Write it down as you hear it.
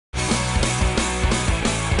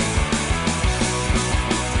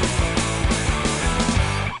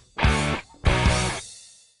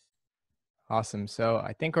Awesome. So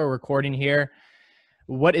I think we're recording here.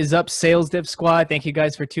 What is up, Sales Dip Squad? Thank you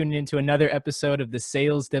guys for tuning into another episode of the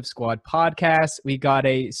Sales Dip Squad podcast. We got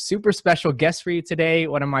a super special guest for you today,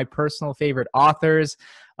 one of my personal favorite authors.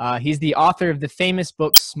 He's the author of the famous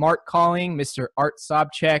book, Smart Calling, Mr. Art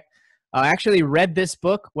Sobczak. I actually read this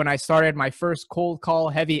book when I started my first cold call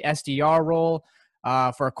heavy SDR role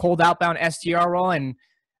for a cold outbound SDR role. And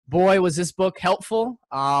boy, was this book helpful.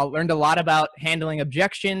 Learned a lot about handling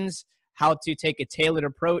objections, how to take a tailored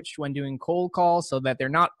approach when doing cold calls so that they're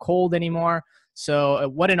not cold anymore. So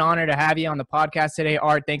what an honor to have you on the podcast today,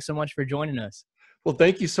 Art. Thanks so much for joining us. Well,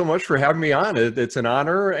 thank you so much for having me on. It's an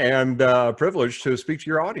honor and a privilege to speak to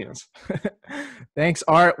your audience. Thanks,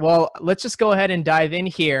 Art. Well, let's just go ahead and dive in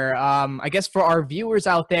here. I guess for our viewers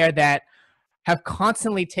out there that have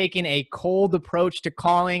constantly taken a cold approach to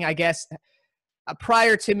calling, I guess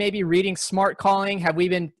prior to maybe reading Smart Calling, have we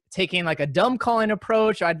been taking like a dumb calling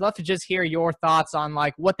approach? I'd love to just hear your thoughts on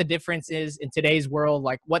like what the difference is in today's world,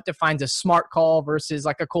 like what defines a smart call versus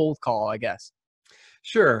like a cold call, I guess.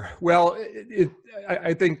 Sure. Well,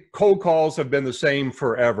 I think cold calls have been the same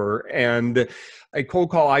forever. And a cold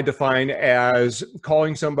call I define as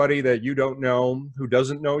calling somebody that you don't know, who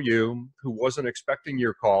doesn't know you, who wasn't expecting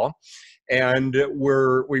your call. And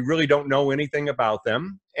we really don't know anything about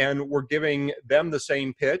them. And we're giving them the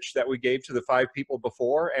same pitch that we gave to the 5 people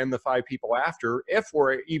before and the 5 people after, if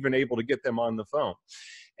we're even able to get them on the phone.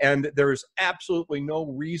 And there's absolutely no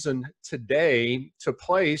reason today to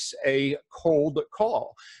place a cold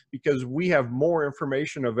call because we have more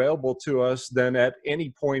information available to us than at any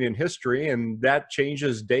point in history. And that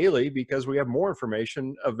changes daily because we have more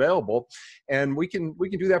information available and we can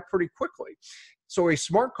do that pretty quickly. So a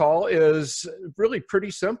smart call is really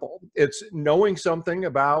pretty simple. It's knowing something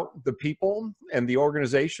about the people and the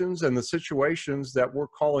organizations and the situations that we're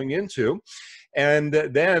calling into. And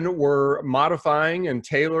then we're modifying and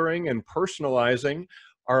tailoring and personalizing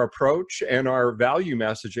our approach and our value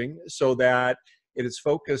messaging so that it is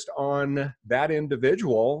focused on that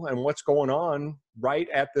individual and what's going on right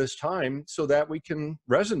at this time so that we can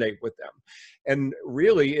resonate with them. And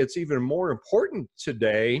really, it's even more important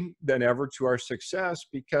today than ever to our success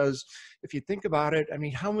because if you think about it, I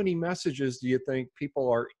mean, how many messages do you think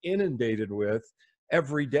people are inundated with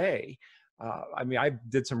every day? I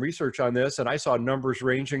did some research on this and I saw numbers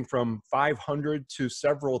ranging from 500 to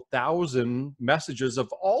several thousand messages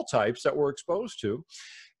of all types that we're exposed to.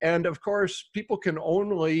 And of course, people can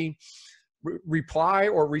only reply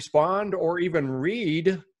or respond or even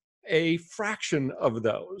read a fraction of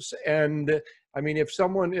those. And I mean, if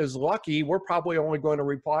someone is lucky, we're probably only going to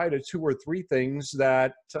reply to 2 or 3 things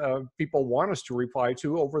that people want us to reply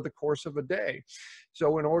to over the course of a day.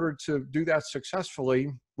 So in order to do that successfully,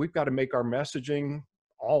 we've got to make our messaging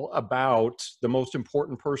all about the most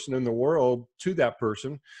important person in the world to that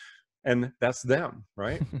person. And that's them,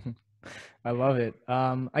 right? I love it.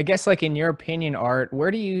 I guess like in your opinion, Art, where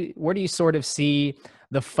do you sort of see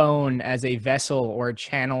the phone as a vessel or a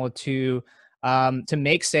channel to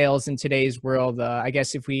make sales in today's world? I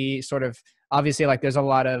guess if we sort of, obviously like there's a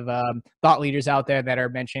lot of thought leaders out there that are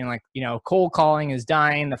mentioning like, you know, cold calling is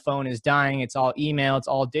dying, the phone is dying, it's all email, it's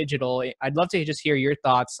all digital. I'd love to just hear your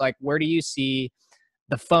thoughts. Like where do you see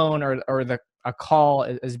the phone or a call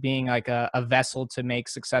as being like a vessel to make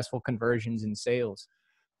successful conversions in sales?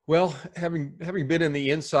 Well, having been in the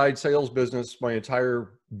inside sales business my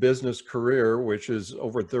entire business career, which is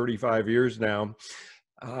over 35 years now,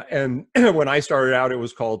 and when I started out, it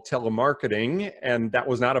was called telemarketing, and that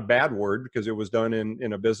was not a bad word because it was done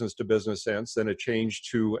in a business-to-business sense. Then it changed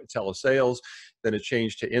to telesales, then it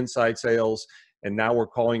changed to inside sales, and now we're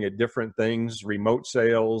calling it different things, remote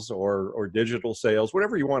sales or digital sales,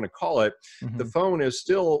 whatever you want to call it. Mm-hmm. The phone is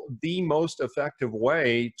still the most effective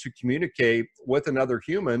way to communicate with another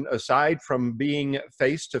human aside from being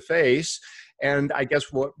face-to-face. And I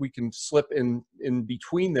guess what we can slip in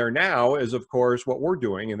between there now is, of course, what we're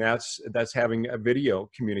doing, and that's having a video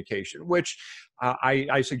communication, which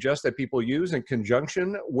I suggest that people use in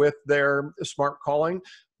conjunction with their smart calling,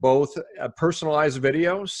 both a personalized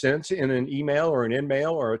video sent in an email or an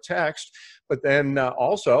in-mail or a text, but then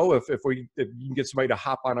also if you can get somebody to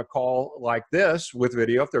hop on a call like this with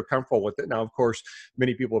video, if they're comfortable with it. Now, of course,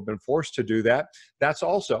 many people have been forced to do that. That's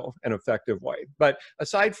also an effective way. But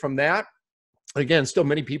aside from that, again, still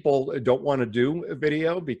many people don't want to do a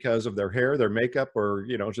video because of their hair, their makeup, or,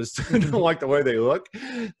 you know, just don't like the way they look.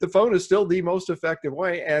 The phone is still the most effective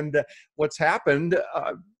way. And what's happened,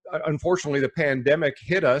 unfortunately, the pandemic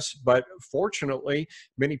hit us, but fortunately,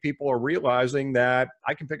 many people are realizing that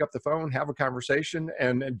I can pick up the phone, have a conversation,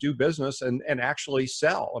 and do business and actually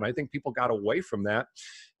sell. And I think people got away from that.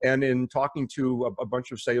 And in talking to a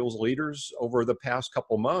bunch of sales leaders over the past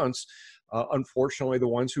couple months, unfortunately, the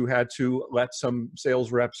ones who had to let some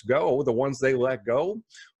sales reps go, the ones they let go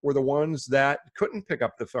were the ones that couldn't pick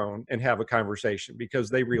up the phone and have a conversation because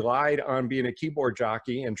they relied on being a keyboard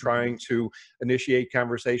jockey and trying to initiate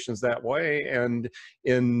conversations that way. And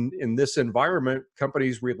in this environment,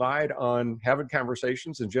 companies relied on having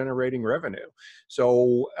conversations and generating revenue.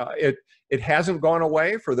 So it hasn't gone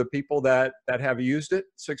away for the people that have used it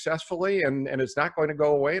successfully, and it's not going to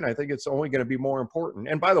go away. And I think it's only going to be more important.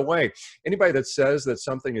 And by the way, anybody that says that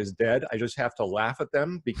something is dead, I just have to laugh at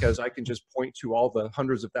them because I can just point to all the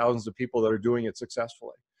hundreds of thousands of people that are doing it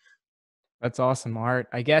successfully. That's awesome, Art.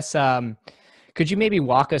 I guess, could you maybe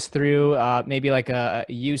walk us through maybe like a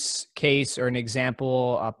use case or an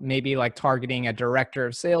example, maybe like targeting a director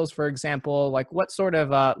of sales, for example? Like what sort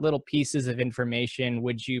of little pieces of information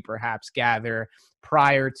would you perhaps gather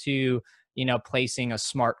prior to, placing a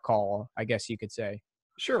smart call, I guess you could say?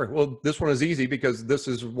 Sure. Well, this one is easy because this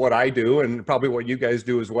is what I do and probably what you guys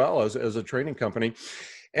do as well as a training company.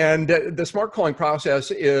 And the smart calling process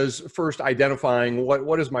is first identifying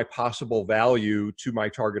what is my possible value to my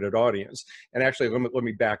targeted audience. And actually, let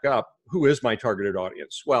me back up. Who is my targeted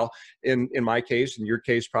audience? Well, in my case, in your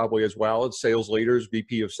case probably as well, it's sales leaders,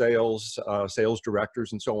 VP of sales, sales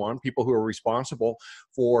directors, and so on, people who are responsible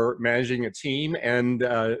for managing a team and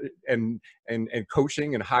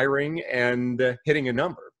coaching and hiring and hitting a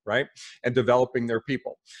number, right? And developing their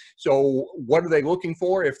people. So what are they looking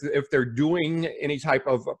for? If they're doing any type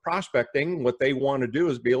of prospecting, what they want to do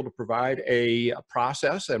is be able to provide a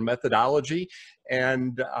process and methodology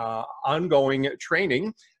and ongoing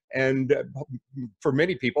training. And for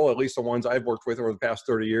many people, at least the ones I've worked with over the past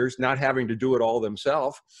 30 years, not having to do it all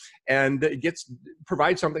themselves, and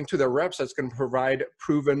provide something to their reps that's going to provide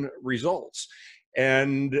proven results.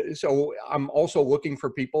 And so I'm also looking for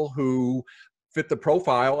people who fit the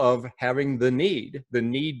profile of having the need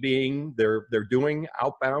being they're doing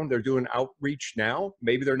outbound, they're doing outreach now.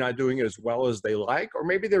 Maybe they're not doing it as well as they like, or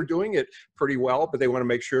maybe they're doing it pretty well, but they want to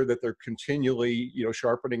make sure that they're continually,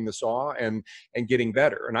 sharpening the saw and getting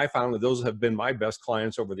better. And I found that those have been my best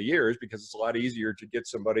clients over the years because it's a lot easier to get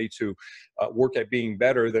somebody to work at being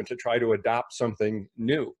better than to try to adopt something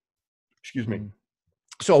new. Excuse me.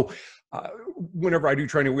 So whenever I do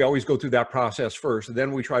training, we always go through that process first. And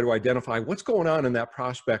then we try to identify what's going on in that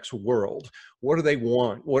prospect's world. What do they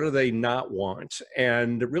want? What do they not want?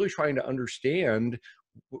 And really trying to understand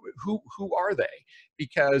who are they?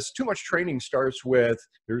 Because too much training starts with,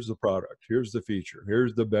 here's the product, here's the feature,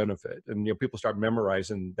 here's the benefit. And people start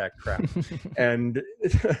memorizing that crap. And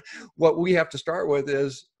what we have to start with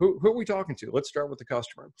is, who are we talking to? Let's start with the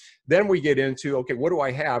customer. Then we get into, okay, what do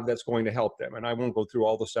I have that's going to help them? And I won't go through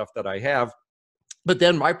all the stuff that I have, but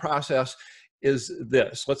then my process is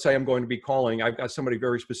this. Let's say I'm going to be calling. I've got somebody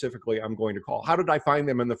very specifically I'm going to call. How did I find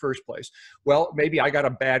them in the first place? Well, maybe I got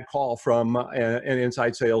a bad call from an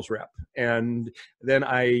inside sales rep. And then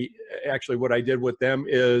what I did with them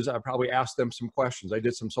is I probably asked them some questions. I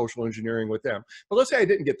did some social engineering with them. But let's say I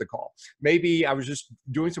didn't get the call. Maybe I was just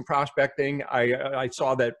doing some prospecting. I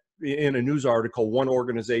saw that in a news article, one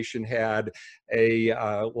organization had a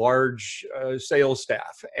large sales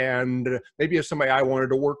staff, and maybe it's somebody I wanted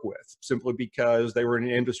to work with simply because they were in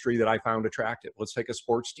an industry that I found attractive. Let's take a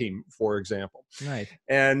sports team, for example. Nice.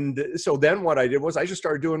 And so then what I did was I just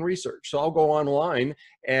started doing research. So I'll go online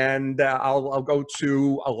and I'll go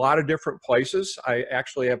to a lot of different places. I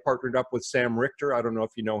actually have partnered up with Sam Richter. I don't know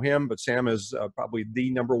if you know him, but Sam is probably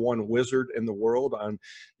the #1 wizard in the world on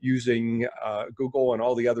using Google and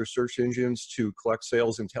all the other search engines to collect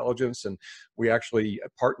sales intelligence. And we actually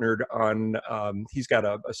partnered on, he's got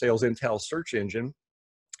a sales intel search engine,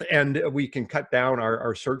 and we can cut down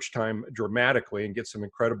our search time dramatically and get some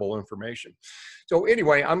incredible information. So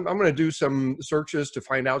anyway, I'm going to do some searches to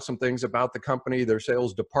find out some things about the company, their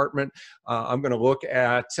sales department. I'm going to look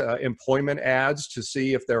at employment ads to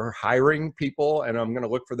see if they're hiring people, and I'm going to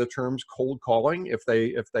look for the terms cold calling if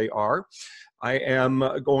they are. I am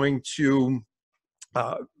going to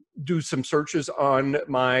do some searches on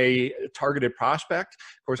my targeted prospect.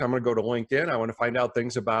 Of course, I'm going to go to LinkedIn. I want to find out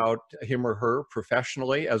things about him or her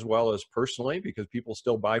professionally as well as personally, because people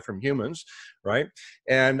still buy from humans, right?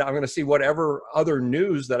 And I'm going to see whatever other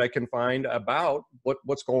news that I can find about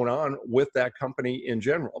what's going on with that company in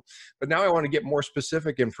general. But now I want to get more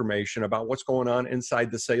specific information about what's going on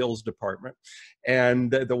inside the sales department.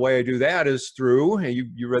 And the way I do that is through,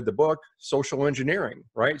 you read the book, social engineering,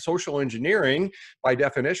 right? Social engineering, by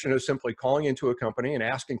definition, is simply calling into a company and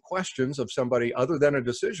asking questions of somebody other than a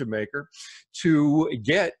decision maker to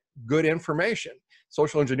get good information.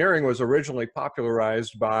 Social engineering was originally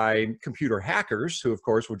popularized by computer hackers who, of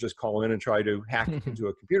course, would just call in and try to hack into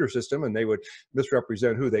a computer system, and they would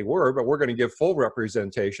misrepresent who they were, but we're going to give full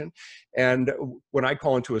representation. And when I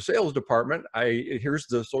call into a sales department, here's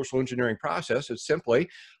the social engineering process. It's simply,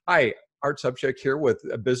 hi, Art Sobczak here with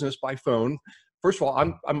a business by phone. First of all,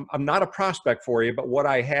 I'm not a prospect for you, but what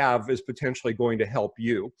I have is potentially going to help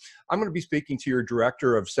you. I'm going to be speaking to your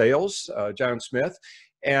director of sales, John Smith.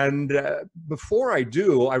 And before I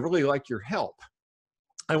do, I really like your help.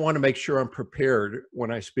 I want to make sure I'm prepared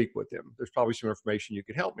when I speak with him. There's probably some information you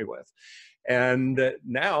could help me with. And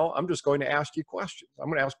now I'm just going to ask you questions. I'm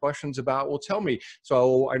going to ask questions about, well, tell me.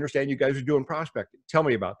 So I understand you guys are doing prospecting. Tell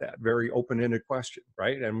me about that. Very open-ended question,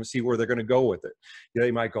 right? And we'll see where they're going to go with it.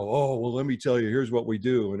 They might go, oh, well, let me tell you, here's what we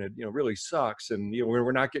do. And it really sucks. And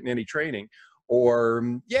we're not getting any training.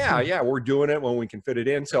 Or, yeah, we're doing it when we can fit it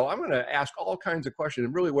in. So I'm going to ask all kinds of questions.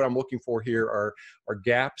 And really what I'm looking for here are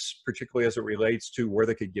gaps, particularly as it relates to where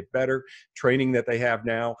they could get better, training that they have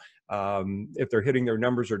now, if they're hitting their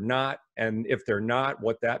numbers or not. And if they're not,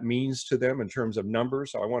 what that means to them in terms of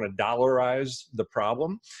numbers. So I want to dollarize the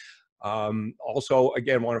problem. Also,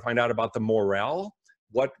 again, want to find out about the morale.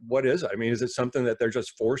 What is it? I mean, is it something that they're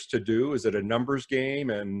just forced to do? Is it a numbers game?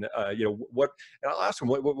 And what? And I'll ask them,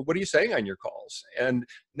 what are you saying on your calls? And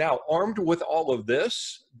now, armed with all of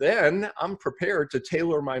this, then I'm prepared to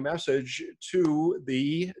tailor my message to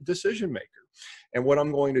the decision maker. And what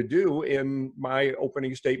I'm going to do in my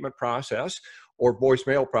opening statement process or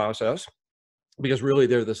voicemail process, because really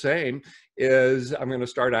they're the same, is I'm going to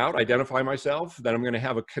start out, identify myself, then I'm going to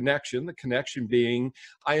have a connection, the connection being,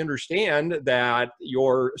 I understand that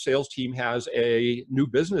your sales team has a new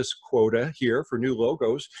business quota here for new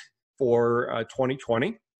logos for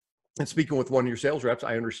 2020. And speaking with one of your sales reps,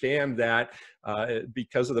 I understand that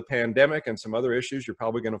because of the pandemic and some other issues, you're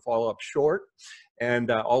probably going to fall up short. And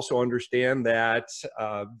also understand that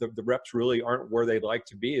the reps really aren't where they'd like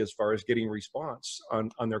to be as far as getting response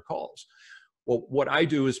on their calls. Well, what I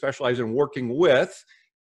do is specialize in working with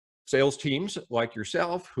sales teams like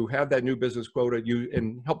yourself who have that new business quota,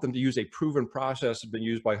 and help them to use a proven process that's been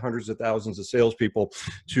used by hundreds of thousands of salespeople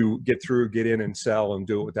to get through, get in and sell and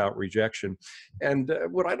do it without rejection. And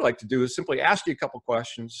what I'd like to do is simply ask you a couple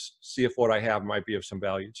questions, see if what I have might be of some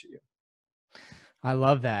value to you. I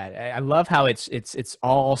love that. I love how it's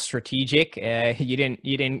all strategic. You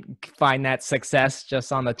didn't find that success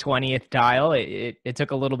just on the 20th dial. It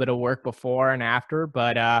took a little bit of work before and after,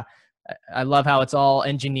 but I love how it's all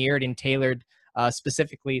engineered and tailored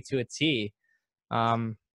specifically to a T.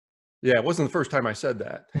 Yeah, it wasn't the first time I said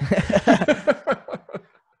that.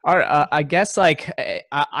 I guess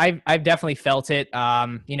I've definitely felt it.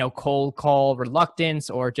 Cold call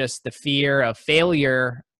reluctance or just the fear of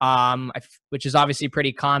failure, which is obviously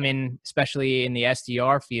pretty common, especially in the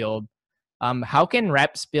SDR field. How can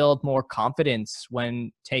reps build more confidence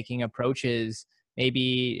when taking approaches?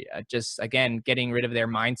 Maybe just again getting rid of their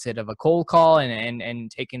mindset of a cold call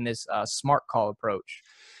and taking this smart call approach.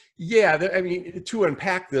 Yeah, I mean, to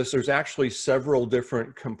unpack this, there's actually several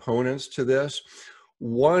different components to this.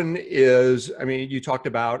 One is, I mean, you talked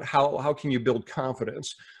about how can you build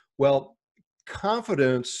confidence? Well,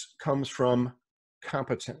 confidence comes from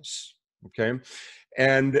competence, okay?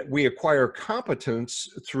 And we acquire competence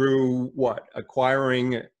through what?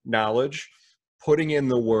 Acquiring knowledge, putting in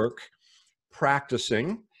the work,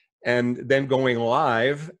 practicing, and then going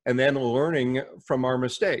live, and then learning from our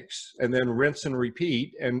mistakes, and then rinse and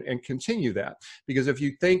repeat and continue that. Because if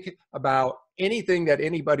you think about anything that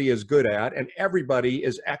anybody is good at, and everybody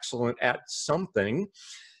is excellent at something,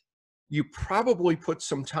 you probably put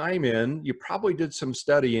some time in, you probably did some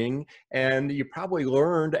studying, and you probably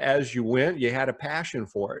learned as you went, you had a passion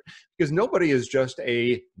for it. Because nobody is just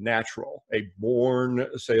a natural, a born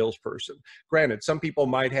salesperson. Granted, some people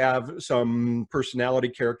might have some personality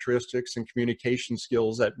characteristics and communication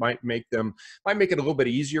skills that might make it a little bit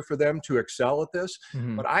easier for them to excel at this.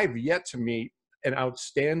 Mm-hmm. But I've yet to meet an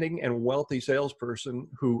outstanding and wealthy salesperson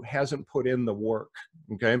who hasn't put in the work.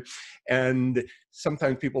 Okay. And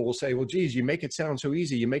sometimes people will say, well, geez, you make it sound so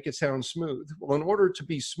easy. You make it sound smooth. Well, in order to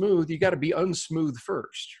be smooth, you got to be unsmooth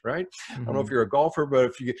first, right? I don't know if you're a golfer,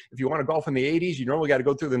 but if you want to golf in the 80s, you normally got to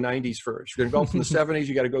go through the 90s first. If you're going to golf in the 70s,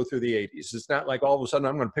 you got to go through the 80s. It's not like all of a sudden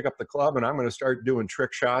I'm going to pick up the club and I'm going to start doing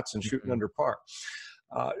trick shots and shooting under par.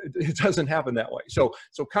 It doesn't happen that way. So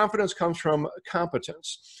confidence comes from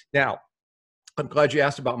competence. Now, I'm glad you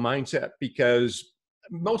asked about mindset, because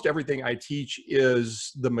most everything I teach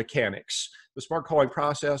is the mechanics. The smart calling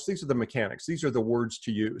process, these are the mechanics. These are the words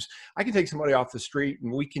to use. I can take somebody off the street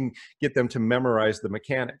and we can get them to memorize the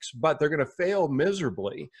mechanics, but they're going to fail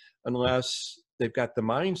miserably unless they've got the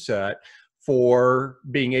mindset for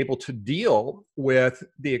being able to deal with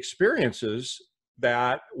the experiences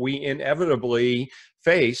that we inevitably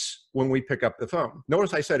face when we pick up the phone.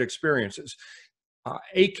 Notice I said experiences,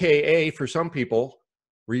 AKA for some people,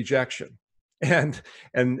 rejection. And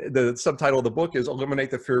the subtitle of the book is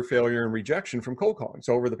Eliminate the Fear, Failure, and Rejection from Cold Calling.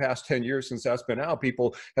 So over the past 10 years since that's been out,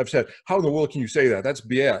 people have said, how in the world can you say that? That's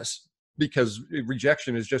BS, because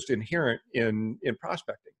rejection is just inherent in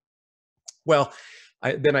prospecting. Well,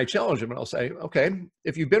 then I challenge them and I'll say, okay,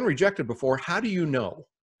 if you've been rejected before, how do you know?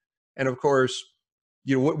 And of course,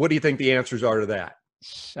 what do you think the answers are to that?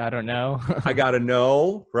 I don't know. I got to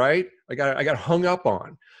know, right? I got hung up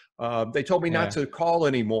on. They told me not to call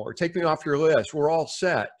anymore. Take me off your list. We're all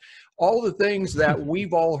set. All the things that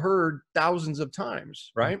we've all heard thousands of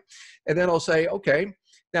times, right? And then I'll say, okay,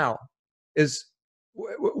 now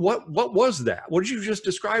what was that? What did you just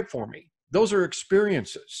describe for me? Those are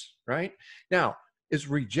experiences, right? Now, is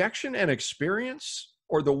rejection an experience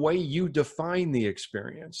or the way you define the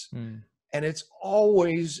experience? And it's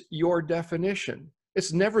always your definition.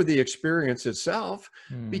 It's never the experience itself,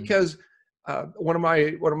 because one of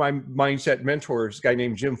my mindset mentors, a guy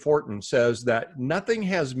named Jim Fortin, says that nothing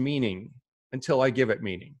has meaning until I give it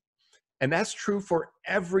meaning. And that's true for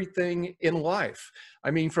everything in life.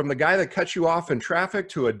 I mean, from the guy that cuts you off in traffic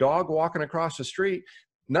to a dog walking across the street,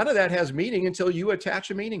 none of that has meaning until you attach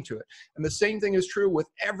a meaning to it. And the same thing is true with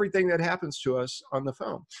everything that happens to us on the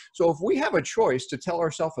phone. So if we have a choice to tell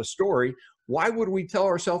ourselves a story, why would we tell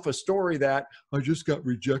ourselves a story that I just got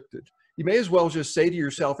rejected? You may as well just say to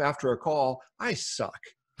yourself after a call, I suck.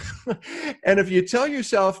 And if you tell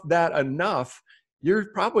yourself that enough, you're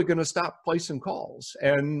probably going to stop placing calls,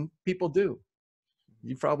 and people do.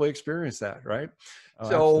 You've probably experienced that, right? Oh,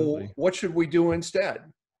 so absolutely. What should we do instead?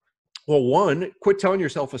 Well, one, quit telling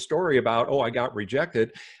yourself a story about, oh, I got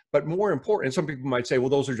rejected. But more important, some people might say, well,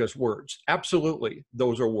 those are just words. Absolutely,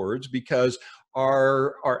 those are words, because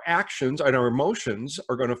our actions and our emotions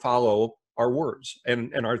are going to follow our words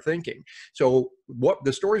and our thinking. So what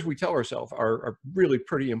the stories we tell ourselves are really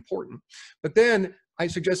pretty important. But then I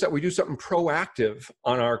suggest that we do something proactive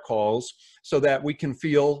on our calls so that we can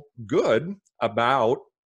feel good about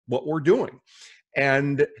what we're doing.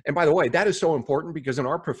 And by the way, that is so important, because in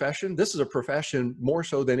our profession, this is a profession more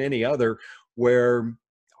so than any other where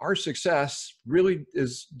our success really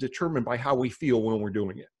is determined by how we feel when we're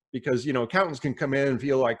doing it. Because, accountants can come in and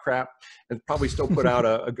feel like crap and probably still put out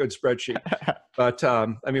a good spreadsheet. But, I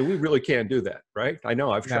mean, we really can't do that, right? I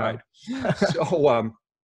know, I've tried.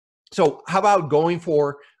 So how about going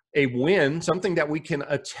for a win, something that we can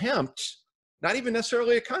attempt, not even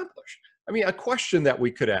necessarily accomplish? I mean, a question that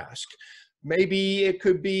we could ask. Maybe it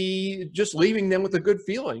could be just leaving them with a good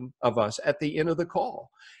feeling of us at the end of the call.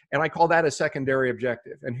 And I call that a secondary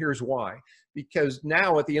objective. And here's why. Because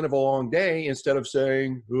now at the end of a long day, instead of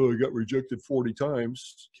saying, oh, I got rejected 40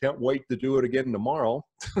 times, can't wait to do it again tomorrow,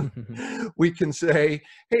 we can say,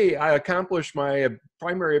 hey, I accomplished my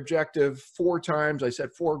primary objective 4 times. I set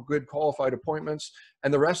 4 good qualified appointments.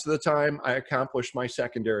 And the rest of the time, I accomplished my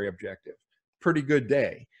secondary objective. Pretty good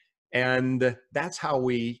day. And that's how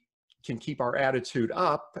we can keep our attitude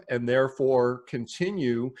up and therefore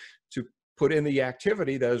continue to put in the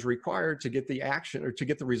activity that is required to get the action or to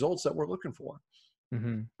get the results that we're looking for.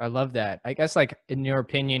 I love that. I guess, like, in your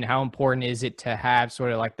opinion, how important is it to have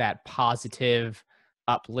sort of like that positive,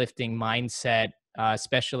 uplifting mindset,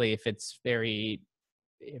 especially if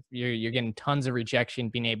you're getting tons of rejection,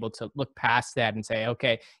 being able to look past that and say,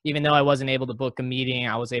 okay, even though I wasn't able to book a meeting,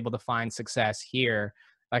 I was able to find success here.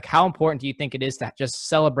 Like, how important do you think it is to just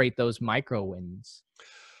celebrate those micro wins?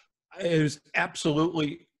 It is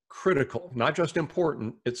absolutely critical, not just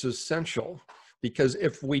important, it's essential. Because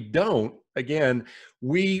if we don't, again,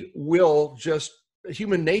 we will just,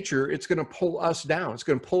 human nature, it's going to pull us down. It's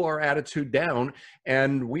going to pull our attitude down.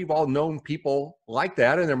 And we've all known people like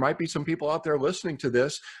that. And there might be some people out there listening to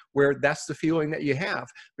this where that's the feeling that you have.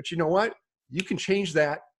 But you know what? you can change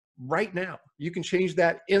that right now. You can change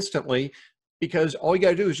that instantly, because all you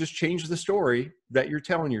got to do is just change the story that you're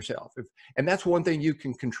telling yourself. And that's one thing you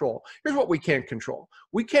can control. Here's what we can't control.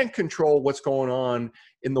 We can't control what's going on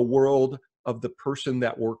in the world of the person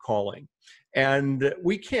that we're calling. And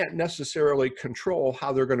we can't necessarily control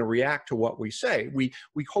how they're going to react to what we say. We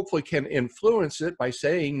hopefully can influence it by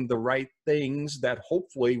saying the right things that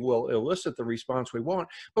hopefully will elicit the response we want,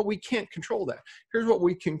 but we can't control that. Here's what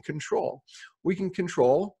we can control. We can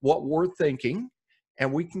control what we're thinking,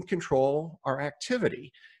 and we can control our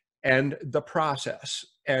activity and the process.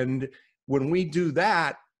 And when we do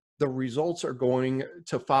that, the results are going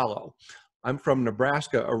to follow. I'm from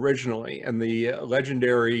Nebraska originally, and the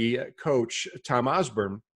legendary coach, Tom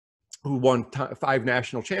Osborne, who won 5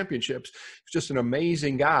 national championships, was just an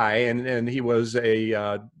amazing guy. And he was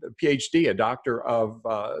a PhD, a doctor of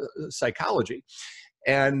psychology.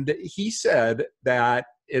 And he said that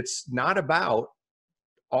it's not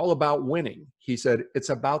all about winning. He said, it's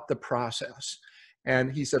about the process.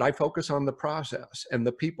 And he said, I focus on the process and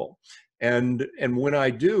the people. And when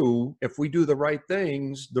I do, if we do the right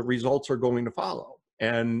things, the results are going to follow.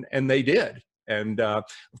 And they did. And of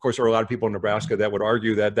course, there are a lot of people in Nebraska that would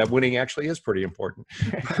argue that winning actually is pretty important.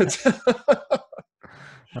 I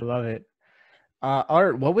love it.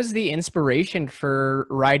 Art, what was the inspiration for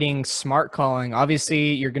writing Smart Calling?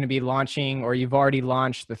 Obviously, you're going to be launching, or you've already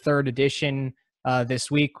launched, the 3rd edition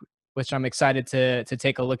this week, which I'm excited to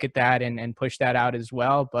take a look at that and push that out as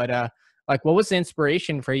well. But like, what was the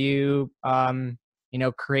inspiration for you,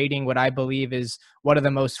 creating what I believe is one of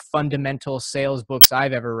the most fundamental sales books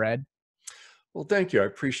I've ever read? Well, thank you. I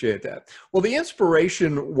appreciate that. Well, the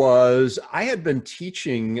inspiration was I had been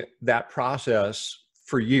teaching that process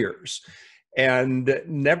for years and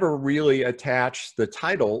never really attached the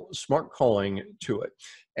title Smart Calling to it.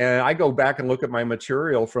 And I go back and look at my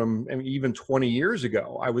material from even 20 years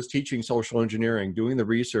ago. I was teaching social engineering, doing the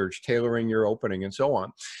research, tailoring your opening, and so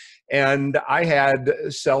on. And I had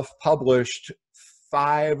self-published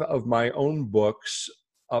 5 of my own books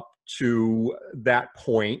up to that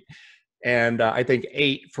point. And I think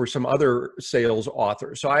 8 for some other sales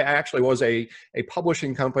authors. So I actually was a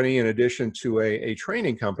publishing company in addition to a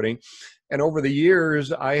training company. And over the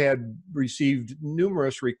years, I had received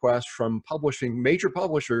numerous requests from major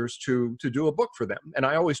publishers to do a book for them. And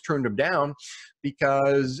I always turned them down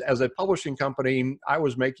because as a publishing company, I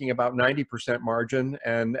was making about 90% margin.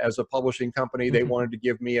 And as a publishing company, they wanted to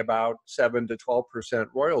give me about 7 to 12%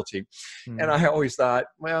 royalty. And I always thought,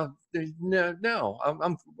 well, no,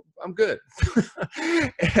 I'm good.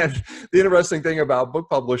 And the interesting thing about book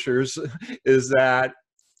publishers is that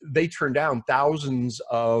they turn down thousands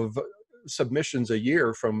of submissions a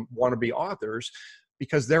year from wannabe authors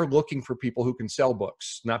because they're looking for people who can sell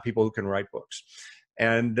books, not people who can write books.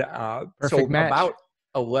 And so about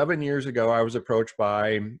 11 years ago, I was approached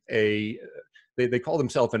by they call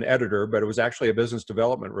themselves an editor, but it was actually a business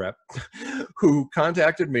development rep who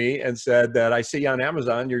contacted me and said that I see on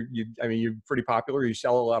Amazon, you're pretty popular. You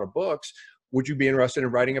sell a lot of books. Would you be interested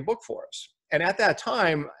in writing a book for us? And at that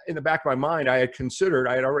time, in the back of my mind, I had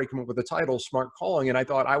already come up with the title Smart Calling, and I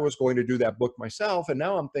thought I was going to do that book myself. And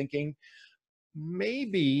now I'm thinking,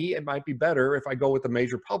 maybe it might be better if I go with a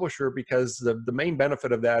major publisher, because the main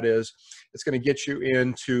benefit of that is it's going to get you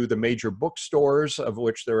into the major bookstores, of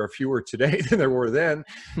which there are fewer today than there were then.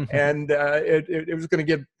 And it was going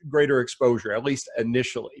to get greater exposure, at least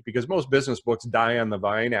initially, because most business books die on the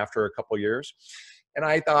vine after a couple of years. And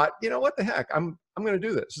I thought, what the heck, I'm going to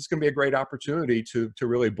do this. It's going to be a great opportunity to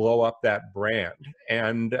really blow up that brand.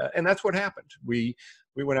 And that's what happened. We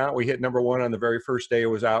went out, we hit #1 on the very first day it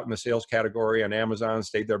was out in the sales category on Amazon,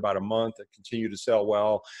 stayed there about a month. It continued to sell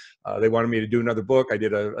well. They wanted me to do another book. I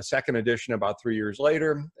did a 2nd edition about 3 years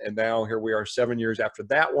later. And now here we are 7 years after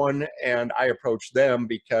that one. And I approached them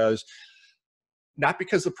not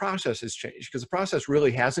because the process has changed, because the process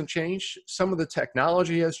really hasn't changed. Some of the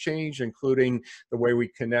technology has changed, including the way we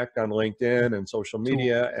connect on LinkedIn and social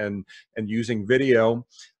media and using video.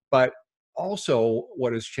 But also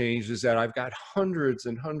what has changed is that I've got hundreds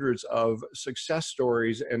and hundreds of success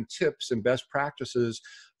stories and tips and best practices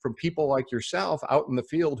from people like yourself out in the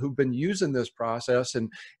field who've been using this process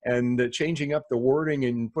and changing up the wording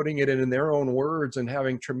and putting it in their own words and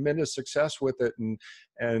having tremendous success with it.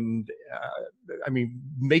 And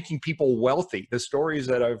making people wealthy. The stories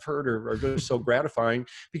that I've heard are just so gratifying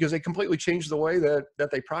because they completely changed the way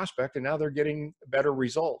that they prospect, and now they're getting better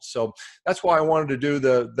results. So that's why I wanted to do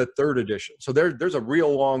the 3rd edition. So there's a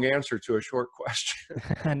real long answer to a short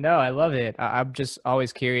question. No, I love it. I'm just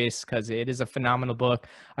always curious because it is a phenomenal book.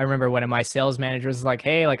 I remember one of my sales managers was like,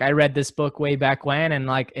 hey, like I read this book way back when, and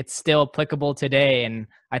like it's still applicable today. And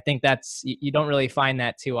I think that's, you don't really find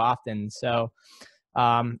that too often. So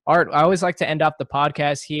Art, I always like to end up the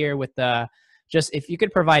podcast here with just if you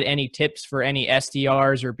could provide any tips for any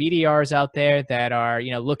SDRs or BDRs out there that are, you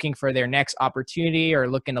know, looking for their next opportunity or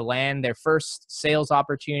looking to land their first sales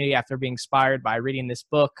opportunity after being inspired by reading this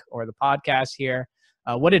book or the podcast here.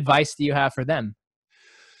 What advice do you have for them?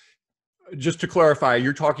 Just to clarify,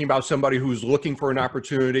 you're talking about somebody who's looking for an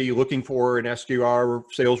opportunity, looking for an SDR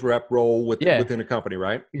sales rep role Yeah, within a company,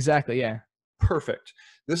 right? exactly. Yeah. Perfect.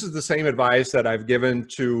 This is the same advice that I've given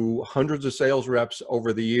to hundreds of sales reps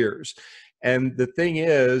over the years. And the thing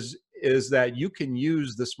is that you can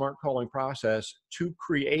use the smart calling process to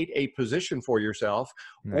create a position for yourself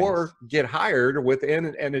Nice. or get hired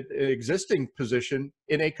within an existing position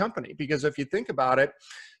in a company. Because if you think about it,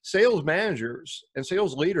 sales managers and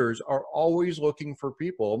sales leaders are always looking for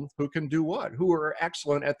people who can do what? Who are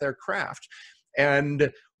excellent at their craft.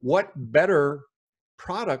 And what better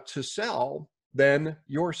product to sell than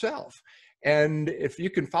yourself? And if you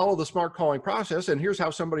can follow the smart calling process, and here's how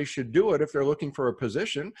somebody should do it if they're looking for a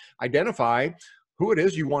position, identify who it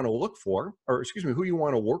is you want to look for, or excuse me, who you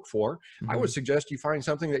want to work for. I would Hmm. suggest you find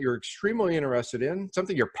something that you're extremely interested in,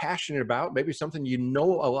 something you're passionate about, maybe something you know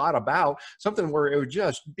a lot about, something where it would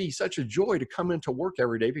just be such a joy to come into work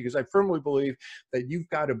every day, because I firmly believe that you've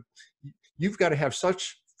got to have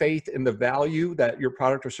such faith in the value that your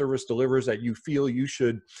product or service delivers that you feel you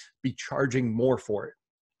should be charging more for it.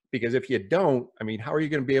 Because if you don't, I mean, how are you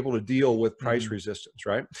going to be able to deal with price Hmm. resistance,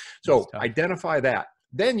 right? That's So tough. identify that.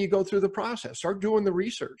 Then you go through the process, start doing the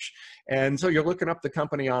research. And so you're looking up the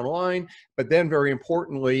company online, but then very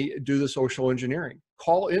importantly, do the social engineering.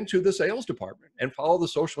 Call into the sales department and follow the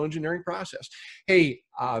social engineering process. Hey,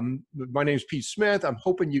 my name is Pete Smith. I'm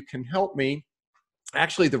hoping you can help me.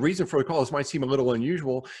 Actually, the reason for the call, this might seem a little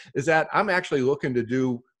unusual, is that I'm actually looking to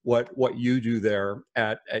do what you do there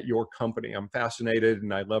at your company. I'm fascinated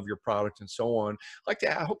and I love your product and so on. I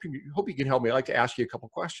hope you can help me. I'd like to ask you a couple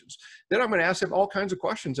questions. Then I'm going to ask them all kinds of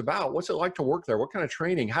questions about what's it like to work there, what kind of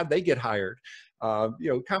training, how'd they get hired,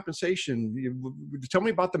 compensation. Tell me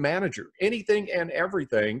about the manager, anything and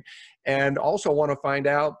everything. And also want to find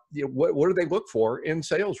out, what do they look for in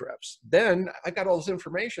sales reps. Then I got all this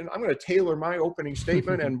information. I'm going to tailor my opening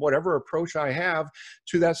statement and whatever approach I have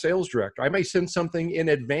to that sales director. I may send something in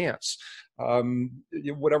advance,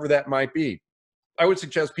 whatever that might be. I would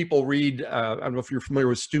suggest people read, I don't know if you're familiar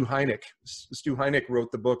with Stu Heineck. Stu Heineck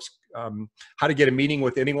wrote the books, How to Get a Meeting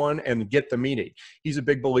with Anyone and Get the Meeting. He's a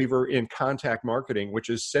big believer in contact marketing, which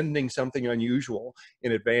is sending something unusual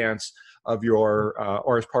in advance of your,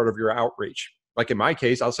 or as part of your outreach. Like in my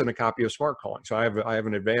case, I'll send a copy of Smart Calling. So I have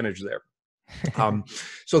an advantage there. Um,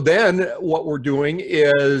 so then what we're doing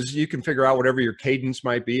is you can figure out whatever your cadence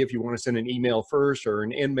might be. If you want to send an email first or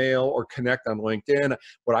an in-mail or connect on LinkedIn,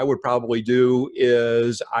 what I would probably do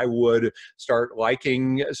is I would start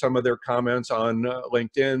liking some of their comments on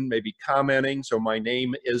LinkedIn, maybe commenting. So my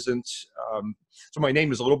name isn't, so my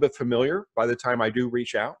name is a little bit familiar by the time I do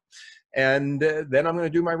reach out. And then I'm going to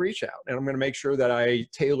do my reach out, and I'm going to make sure that I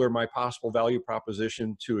tailor my possible value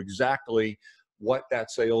proposition to exactly what that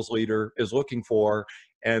sales leader is looking for.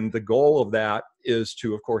 And the goal of that is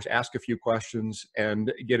to, of course, ask a few questions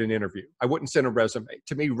and get an interview. I wouldn't send a resume.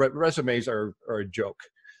 To me, resumes are a joke.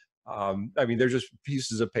 I mean, they're just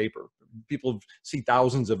pieces of paper. People see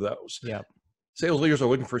thousands of those. Yep. Sales leaders are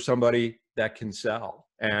looking for somebody that can sell.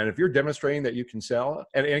 And if you're demonstrating that you can sell,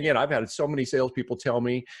 and again, I've had so many salespeople tell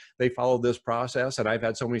me they followed this process, and I've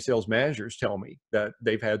had so many sales managers tell me that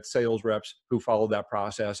they've had sales reps who followed that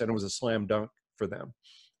process, and it was a slam dunk for them.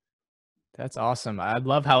 That's awesome. I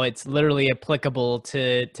love how it's literally applicable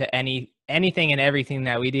to anything and everything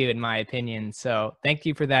that we do, in my opinion. So thank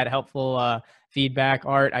you for that helpful feedback,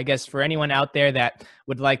 Art. I guess for anyone out there that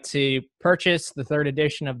would like to purchase the third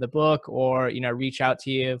edition of the book, or reach out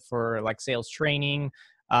to you for like sales training,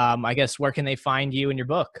 I guess where can they find you and your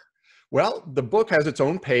book? Well, the book has its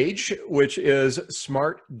own page, which is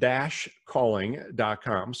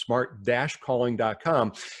smart-calling.com,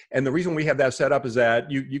 smart-calling.com. And the reason we have that set up is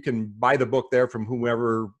that you can buy the book there from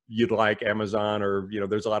whomever you'd like, Amazon, or,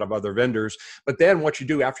 there's a lot of other vendors. But then what you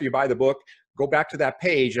do after you buy the book, go back to that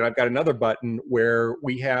page, and I've got another button where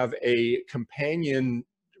we have a companion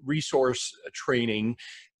resource training.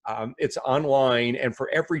 It's online, and for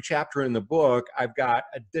every chapter in the book, I've got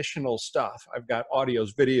additional stuff. I've got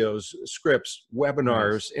audios, videos, scripts,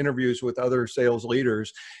 webinars, Nice. interviews with other sales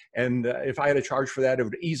leaders. And if I had to charge for that, it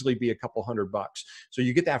would easily be a couple $100. So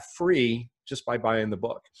you get that free just by buying the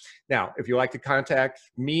book. Now, if you like to contact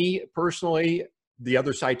me personally, the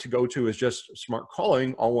other site to go to is just Smart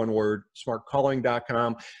Calling, all one word,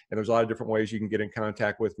 smartcalling.com. And there's a lot of different ways you can get in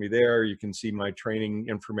contact with me there. You can see my training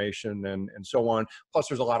information and so on. Plus,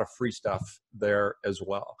 there's a lot of free stuff there as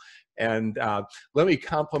well. And let me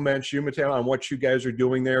compliment you, Mateo, on what you guys are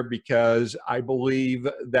doing there, because I believe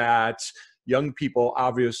that young people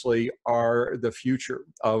obviously are the future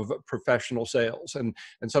of professional sales. And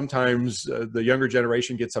sometimes the younger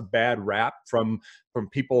generation gets a bad rap from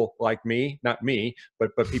people like me, not me, but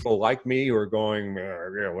people like me who are going,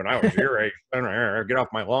 when I was your age, get off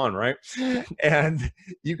my lawn, right? And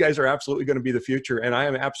you guys are absolutely going to be the future. And I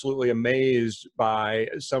am absolutely amazed by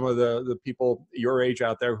some of the people your age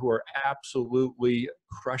out there who are absolutely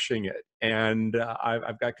crushing it. And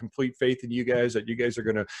I've got complete faith in you guys that you guys are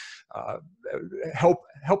going to help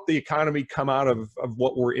the economy come out of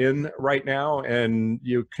what we're in right now, and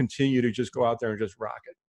you continue to just go out there and just rock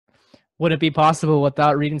it. Would it be possible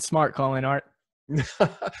without reading Smart Calling, Art?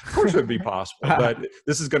 Of course it would be possible, but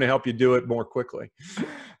this is going to help you do it more quickly.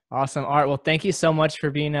 Awesome, Art. Well, thank you so much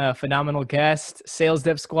for being a phenomenal guest. Sales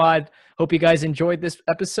Dev Squad, hope you guys enjoyed this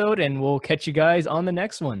episode, and we'll catch you guys on the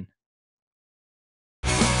next one.